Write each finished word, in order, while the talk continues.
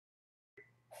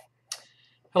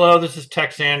Hello, this is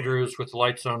Tex Andrews with the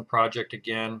LightZone project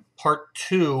again, part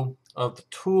 2 of the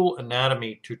tool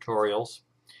anatomy tutorials.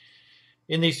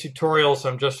 In these tutorials,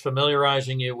 I'm just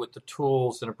familiarizing you with the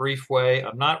tools in a brief way.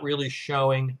 I'm not really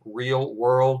showing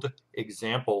real-world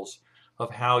examples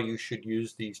of how you should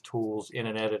use these tools in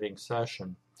an editing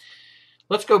session.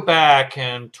 Let's go back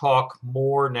and talk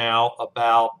more now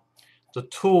about the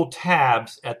tool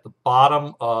tabs at the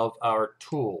bottom of our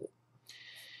tool.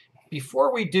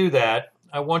 Before we do that,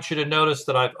 I want you to notice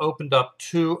that I've opened up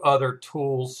two other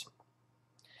tools,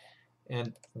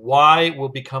 and why will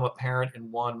become apparent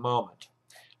in one moment.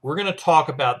 We're going to talk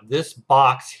about this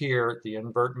box here, the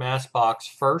invert mask box,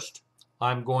 first.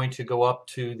 I'm going to go up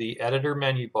to the editor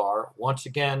menu bar. Once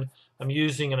again, I'm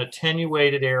using an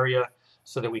attenuated area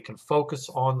so that we can focus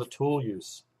on the tool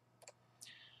use.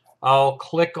 I'll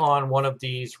click on one of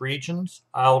these regions.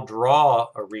 I'll draw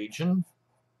a region.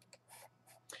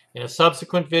 In a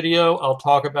subsequent video, I'll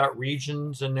talk about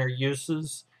regions and their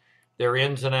uses, their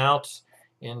ins and outs.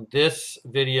 In this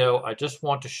video, I just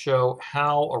want to show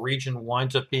how a region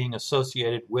winds up being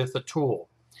associated with a tool.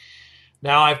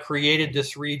 Now I've created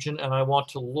this region, and I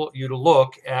want you to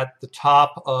look at the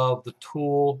top of the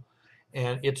tool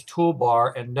and its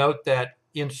toolbar, and note that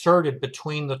inserted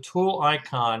between the tool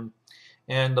icon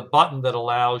and the button that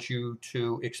allows you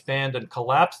to expand and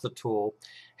collapse the tool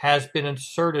has been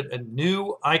inserted a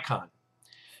new icon.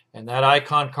 And that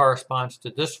icon corresponds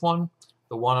to this one,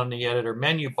 the one on the editor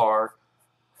menu bar,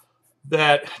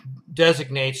 that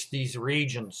designates these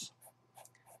regions.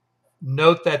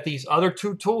 Note that these other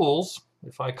two tools,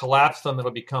 if I collapse them, it'll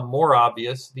become more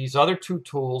obvious. These other two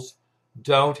tools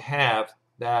don't have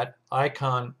that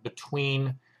icon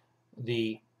between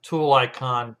the tool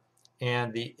icon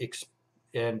and the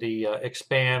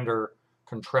expand or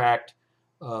contract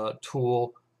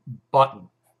tool button.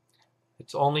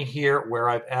 It's only here where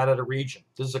I've added a region.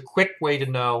 This is a quick way to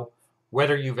know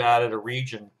whether you've added a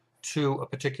region to a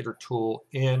particular tool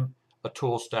in a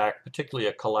tool stack, particularly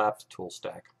a collapsed tool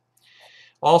stack.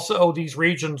 Also, these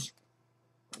regions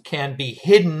can be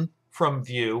hidden from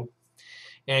view,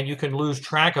 and you can lose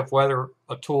track of whether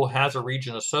a tool has a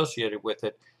region associated with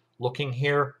it. Looking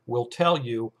here will tell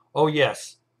you, oh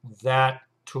yes, that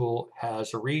tool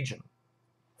has a region.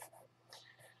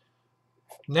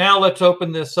 Now let's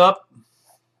open this up.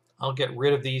 I'll get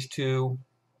rid of these two.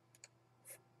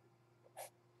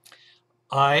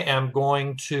 I am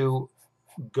going to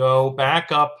go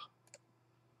back up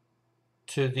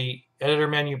to the editor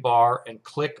menu bar and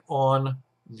click on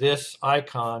this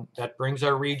icon. That brings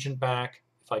our region back.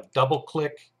 If I double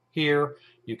click here,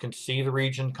 you can see the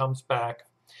region comes back.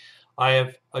 I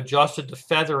have adjusted the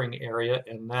feathering area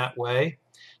in that way.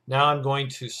 Now I'm going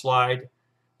to slide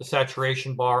the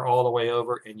saturation bar all the way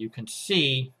over, and you can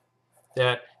see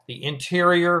that the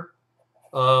interior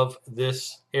of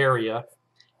this area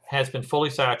has been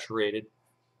fully saturated,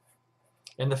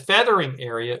 and the feathering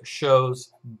area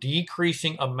shows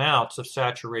decreasing amounts of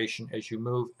saturation as you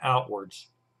move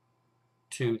outwards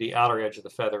to the outer edge of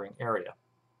the feathering area.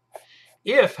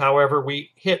 If, however,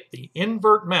 we hit the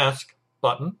invert mask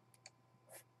button,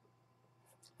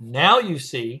 now you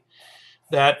see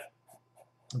that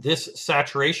this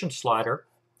saturation slider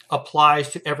applies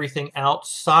to everything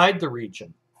outside the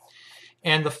region,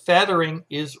 and the feathering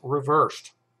is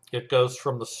reversed. It goes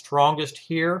from the strongest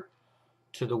here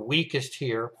to the weakest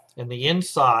here, and the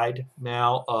inside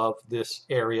now of this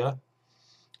area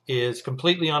is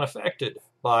completely unaffected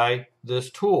by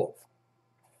this tool.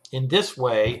 In this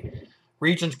way,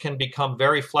 regions can become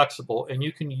very flexible, and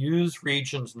you can use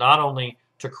regions not only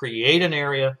to create an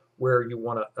area where you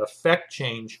want to affect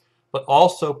change, but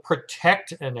also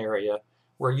protect an area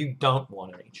where you don't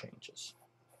want any changes.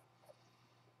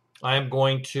 I am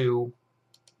going to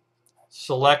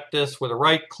select this with a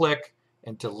right click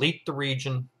and delete the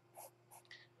region,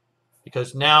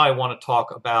 because now I want to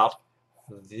talk about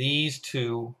these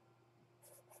two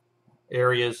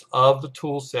areas of the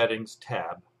tool settings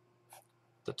tab.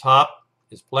 The top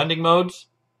is blending modes,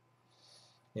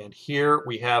 and here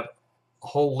we have a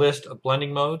whole list of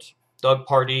blending modes. Doug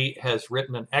Pardee has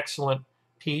written an excellent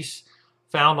piece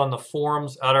found on the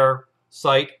forums at our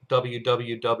site,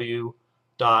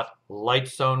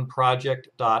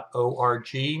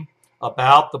 www.lightzoneproject.org,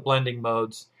 about the blending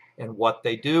modes and what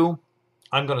they do.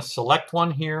 I'm going to select one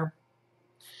here,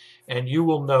 and you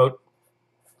will note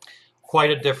quite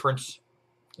a difference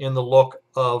in the look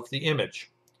of the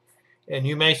image. And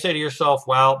you may say to yourself,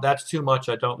 wow, that's too much.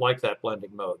 I don't like that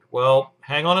blending mode. Well,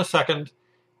 hang on a second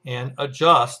and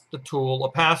adjust the tool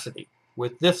opacity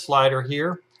with this slider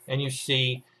here, and you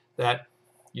see that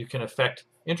you can affect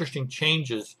interesting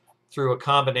changes through a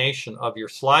combination of your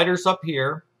sliders up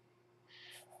here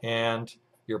and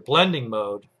your blending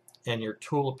mode and your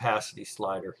tool opacity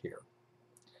slider here.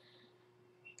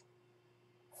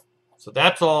 So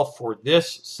that's all for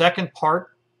this second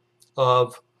part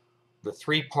of the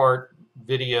three-part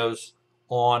videos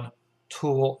on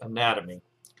tool anatomy.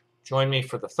 Join me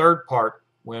for the third part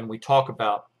when we talk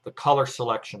about the color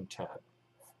selection tab.